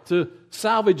to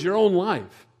salvage your own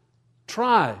life.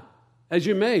 Try, as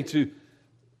you may, to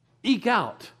eke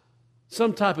out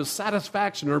some type of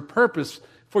satisfaction or purpose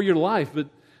for your life. But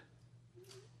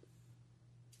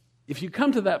if you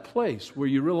come to that place where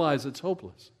you realize it's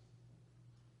hopeless,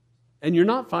 and you're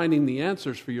not finding the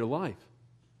answers for your life,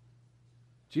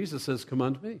 Jesus says, come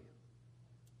unto me.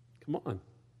 Come on.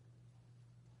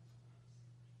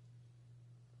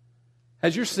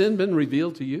 Has your sin been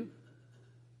revealed to you?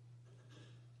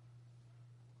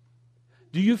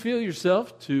 Do you feel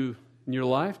yourself in your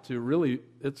life to really,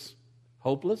 it's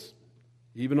hopeless,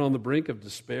 even on the brink of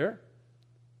despair?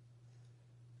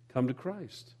 Come to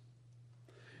Christ.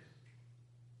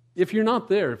 If you're not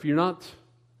there, if you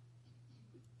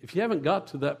haven't got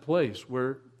to that place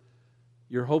where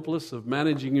you're hopeless of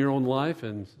managing your own life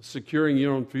and securing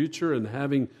your own future and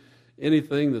having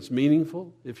anything that's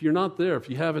meaningful, if you're not there, if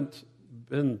you haven't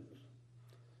been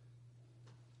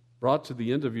brought to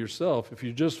the end of yourself, if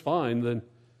you're just fine, then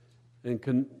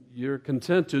you're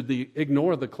content to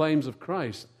ignore the claims of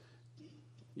Christ,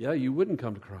 yeah, you wouldn't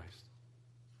come to Christ.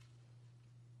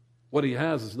 What He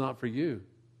has is not for you.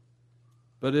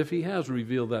 But if He has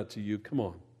revealed that to you, come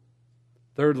on.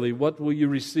 Thirdly, what will you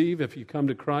receive if you come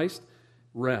to Christ?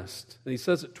 Rest. And He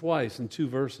says it twice in 2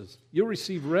 verses. You'll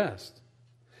receive rest.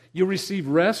 You'll receive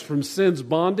rest from sin's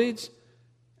bondage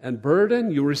and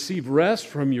burden. You'll receive rest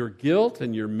from your guilt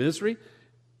and your misery.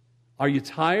 Are you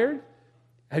tired?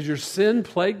 Has your sin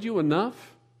plagued you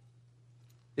enough?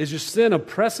 Is your sin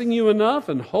oppressing you enough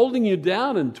and holding you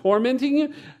down and tormenting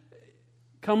you?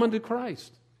 Come unto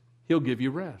Christ. He'll give you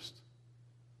rest.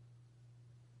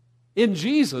 In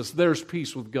Jesus, there's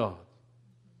peace with God.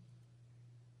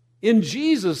 In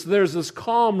Jesus, there's this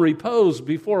calm repose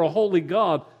before a holy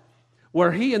God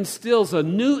where He instills a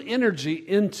new energy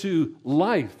into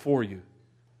life for you.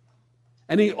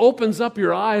 And He opens up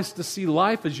your eyes to see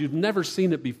life as you've never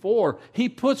seen it before. He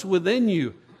puts within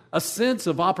you a sense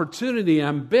of opportunity,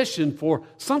 ambition for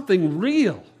something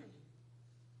real.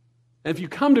 And if you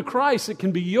come to Christ, it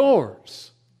can be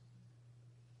yours.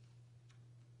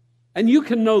 And you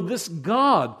can know this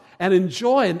God and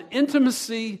enjoy an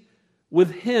intimacy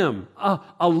with Him,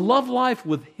 a love life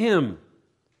with Him.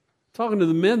 Talking to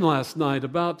the men last night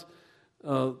about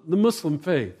the Muslim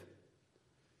faith.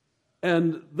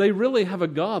 And they really have a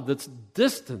God that's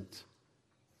distant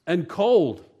and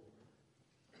cold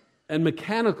and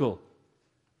mechanical.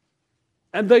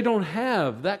 And they don't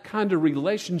have that kind of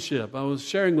relationship. I was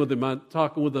sharing with him,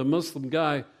 talking with a Muslim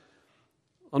guy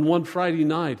on one Friday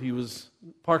night. He was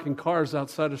parking cars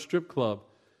outside a strip club.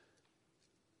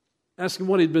 Asked him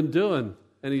what he'd been doing.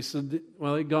 And he said,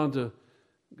 well, he'd gone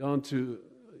to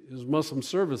his Muslim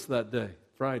service that day,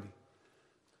 Friday.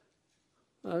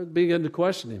 I began to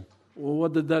question him. Well,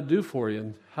 what did that do for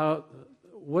you? And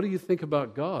what do you think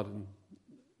about God? And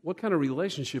what kind of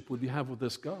relationship would you have with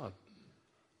this God?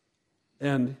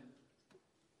 And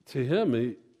to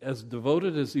him, as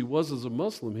devoted as he was as a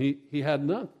Muslim, he had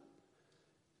none.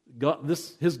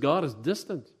 His God is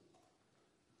distant.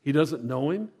 He doesn't know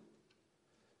Him.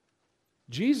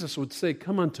 Jesus would say,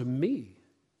 come unto me,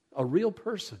 a real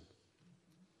person.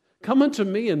 Come unto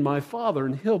me and my Father,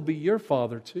 and He'll be your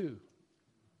Father too.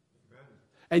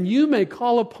 And you may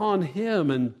call upon Him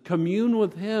and commune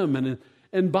with Him and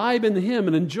imbibe in Him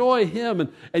and enjoy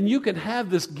Him. And you can have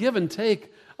this give and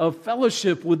take of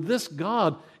fellowship with this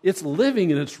God. It's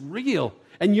living and it's real.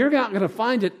 And you're not going to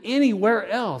find it anywhere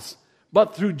else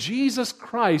but through Jesus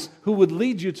Christ, who would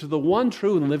lead you to the one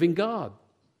true and living God.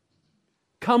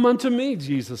 Come unto me,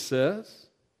 Jesus says.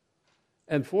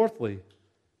 And fourthly,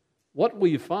 what will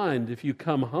you find if you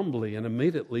come humbly and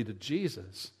immediately to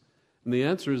Jesus? And the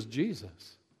answer is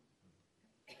Jesus.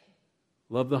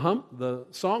 Love the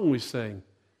song we sang.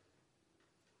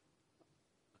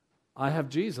 I have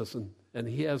Jesus and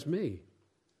He has me.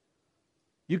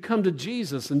 You come to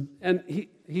Jesus and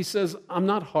he says, I'm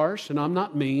not harsh and I'm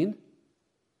not mean.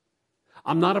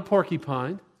 I'm not a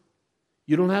porcupine.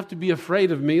 You don't have to be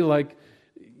afraid of me like,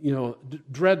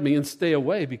 dread me and stay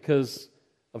away because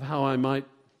of how I might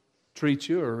treat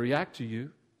you or react to you.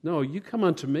 No, you come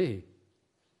unto me.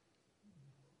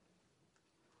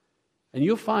 And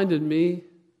you'll find in me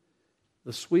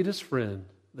the sweetest friend,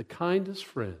 the kindest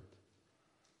friend,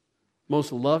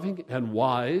 most loving and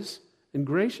wise and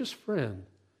gracious friend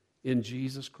in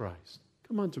Jesus Christ.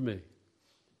 Come unto me.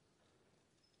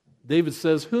 David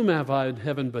says, whom have I in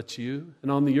heaven but you? And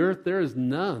on the earth there is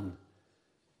none.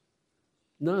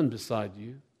 None beside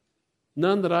you.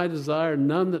 None that I desire,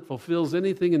 none that fulfills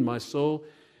anything in my soul.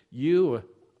 You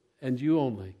and you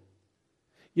only.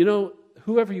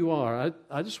 Whoever you are,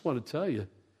 I just want to tell you,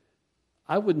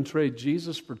 I wouldn't trade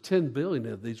Jesus for 10 billion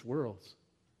of these worlds.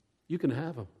 You can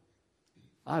have them.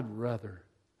 I'd rather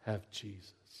have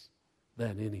Jesus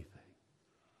than anything.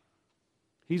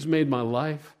 He's made my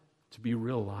life to be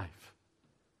real life,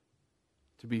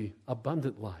 to be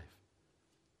abundant life,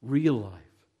 real life.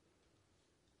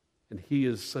 And He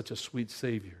is such a sweet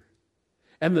Savior.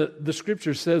 And the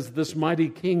Scripture says this mighty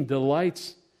King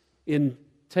delights in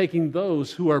taking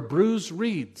those who are bruised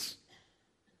reeds.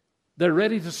 They're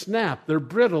ready to snap. They're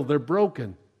brittle. They're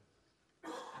broken.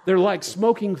 They're like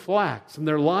smoking flax, and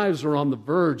their lives are on the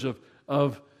verge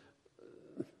of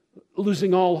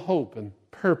losing all hope and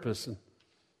purpose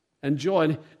and joy.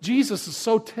 And Jesus is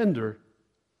so tender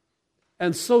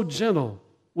and so gentle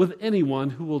with anyone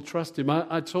who will trust Him.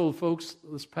 I told folks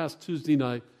this past Tuesday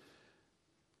night,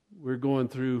 we're going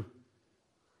through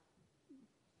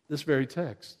this very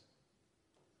text.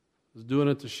 was doing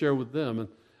it to share with them. And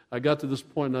I got to this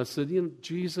point and I said,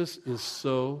 Jesus is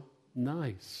so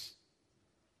nice.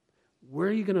 Where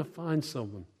are you going to find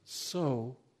someone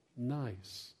so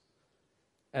nice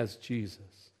as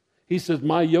Jesus? He says,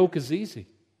 my yoke is easy.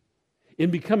 In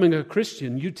becoming a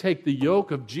Christian, you take the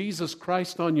yoke of Jesus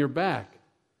Christ on your back.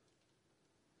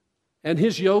 And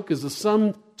His yoke is the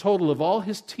sum total of all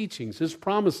His teachings, His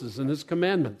promises, and His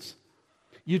commandments.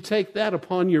 You take that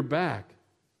upon your back.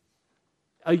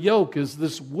 A yoke is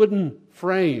this wooden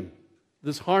frame,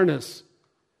 this harness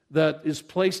that is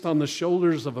placed on the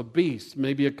shoulders of a beast,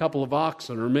 maybe a couple of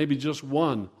oxen, or maybe just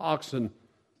one oxen.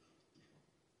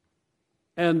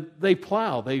 And they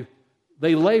plow, they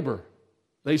labor,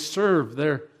 they serve.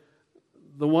 They're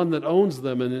the one that owns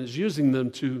them and is using them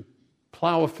to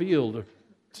plow a field or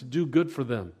to do good for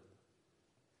them.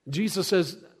 Jesus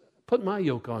says, put my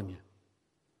yoke on you.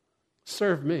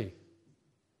 Serve me.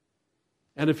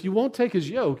 And if you won't take His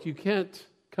yoke, you can't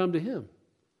come to Him.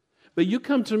 But you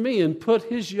come to me and put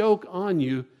His yoke on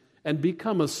you and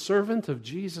become a servant of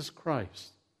Jesus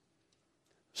Christ.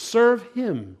 Serve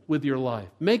Him with your life.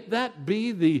 Make that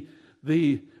be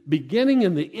the beginning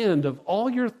and the end of all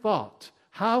your thought.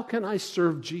 How can I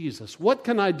serve Jesus? What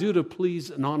can I do to please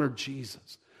and honor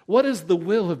Jesus? What is the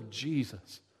will of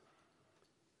Jesus?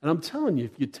 And I'm telling you,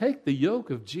 if you take the yoke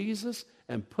of Jesus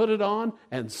and put it on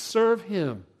and serve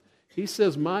Him, He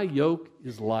says, my yoke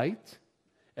is light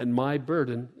and my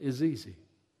burden is easy.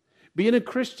 Being a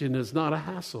Christian is not a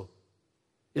hassle.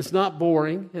 It's not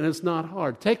boring and it's not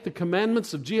hard. Take the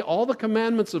commandments of Jesus, all the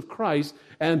commandments of Christ,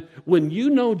 and when you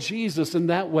know Jesus in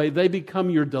that way, they become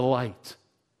your delight.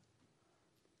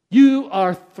 You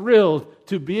are thrilled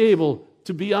to be able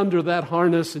to be under that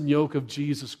harness and yoke of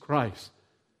Jesus Christ.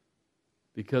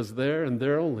 Because there and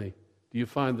there only do you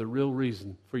find the real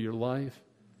reason for your life.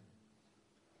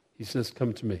 He says,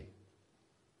 come to me.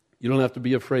 You don't have to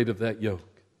be afraid of that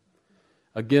yoke.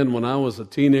 Again, when I was a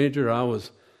teenager, I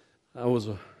was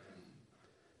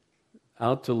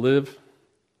out to live.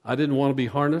 I didn't want to be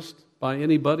harnessed by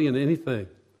anybody and anything.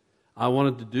 I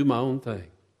wanted to do my own thing.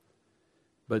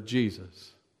 But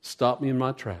Jesus stopped me in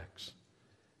my tracks,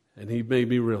 and He made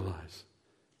me realize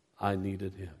I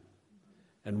needed Him.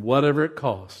 And whatever it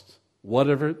cost,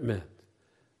 whatever it meant,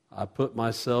 I put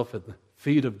myself at the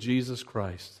feet of Jesus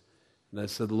Christ, and I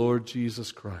said, Lord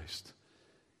Jesus Christ,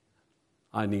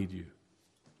 I need You.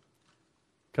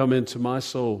 Come into my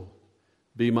soul,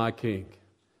 be my King.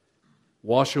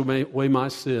 Wash away my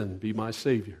sin, be my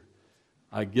Savior.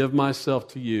 I give myself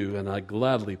to You, and I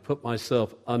gladly put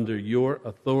myself under Your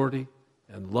authority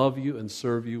and love You and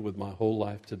serve You with my whole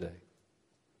life today.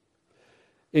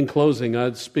 In closing,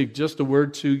 I'd speak just a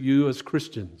word to you as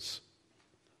Christians.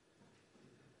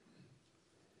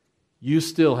 You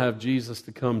still have Jesus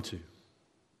to come to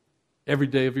every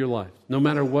day of your life, no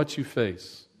matter what you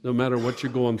face, no matter what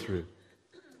you're going through.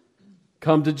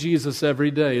 Come to Jesus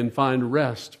every day and find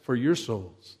rest for your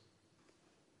souls.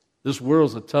 This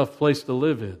world's a tough place to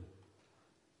live in.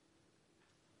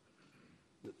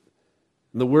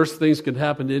 And the worst things can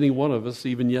happen to any one of us,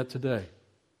 even yet today.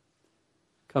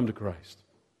 Come to Christ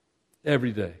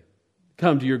every day.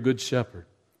 Come to your Good Shepherd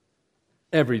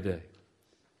every day.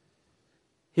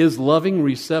 His loving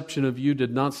reception of you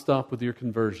did not stop with your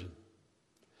conversion.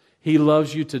 He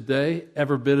loves you today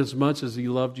every bit as much as He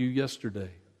loved you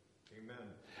yesterday. Amen.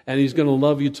 And He's going to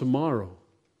love you tomorrow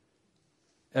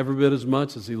every bit as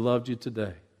much as He loved you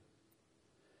today.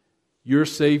 Your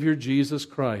Savior, Jesus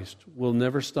Christ, will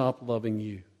never stop loving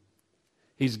you.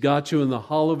 He's got you in the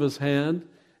hollow of His hand,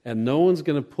 and no one's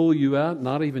going to pull you out,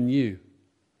 not even you.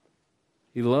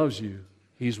 He loves you.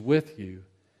 He's with you.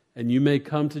 And you may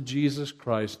come to Jesus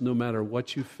Christ no matter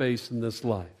what you face in this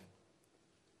life.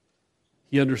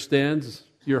 He understands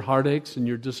your heartaches and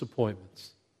your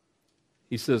disappointments.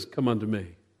 He says, come unto me.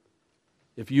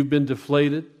 If you've been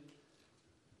deflated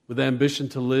with ambition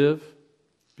to live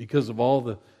because of all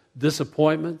the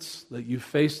disappointments that you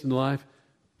faced in life,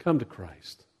 come to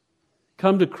Christ.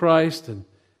 Come to Christ and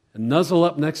nuzzle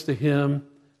up next to Him.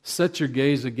 Set your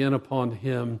gaze again upon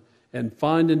Him and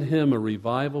find in Him a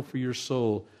revival for your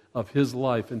soul of His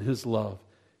life and His love.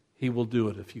 He will do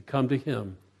it if you come to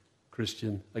Him,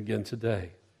 Christian, again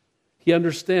today. He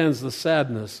understands the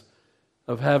sadness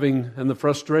of having and the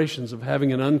frustrations of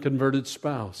having an unconverted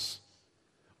spouse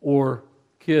or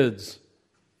kids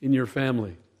in your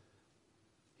family.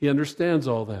 He understands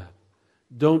all that.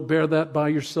 Don't bear that by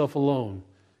yourself alone.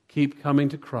 Keep coming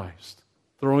to Christ,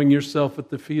 throwing yourself at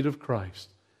the feet of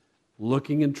Christ,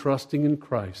 looking and trusting in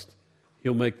Christ.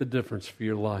 He'll make the difference for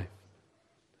your life.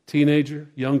 Teenager,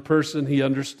 young person, He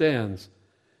understands.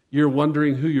 You're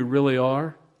wondering who you really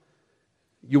are.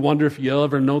 You wonder if you'll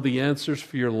ever know the answers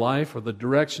for your life or the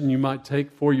direction you might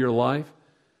take for your life.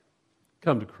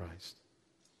 Come to Christ.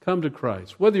 Come to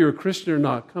Christ. Whether you're a Christian or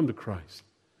not, come to Christ.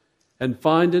 And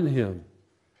find in Him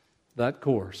that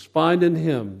course. Find in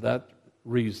Him that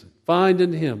reason. Find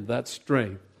in Him that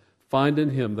strength. Find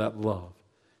in Him that love.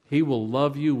 He will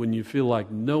love you when you feel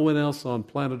like no one else on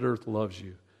planet Earth loves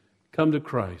you. Come to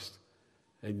Christ,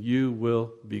 and you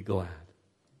will be glad.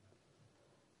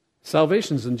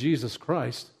 Salvation's in Jesus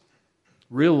Christ.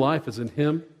 Real life is in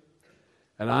Him.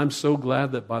 And I'm so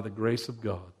glad that by the grace of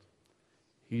God,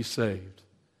 He saved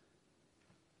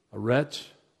a wretch,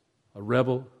 a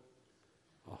rebel,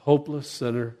 a hopeless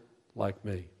sinner like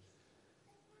me.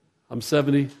 I'm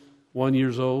 71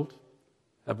 years old.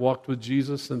 I've walked with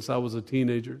Jesus since I was a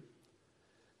teenager.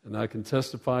 And I can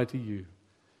testify to you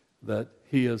that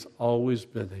He has always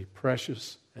been a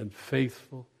precious and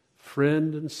faithful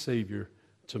friend and Savior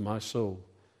to my soul.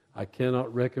 I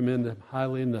cannot recommend Him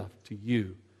highly enough to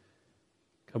you.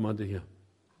 Come unto Him.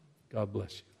 God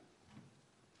bless you.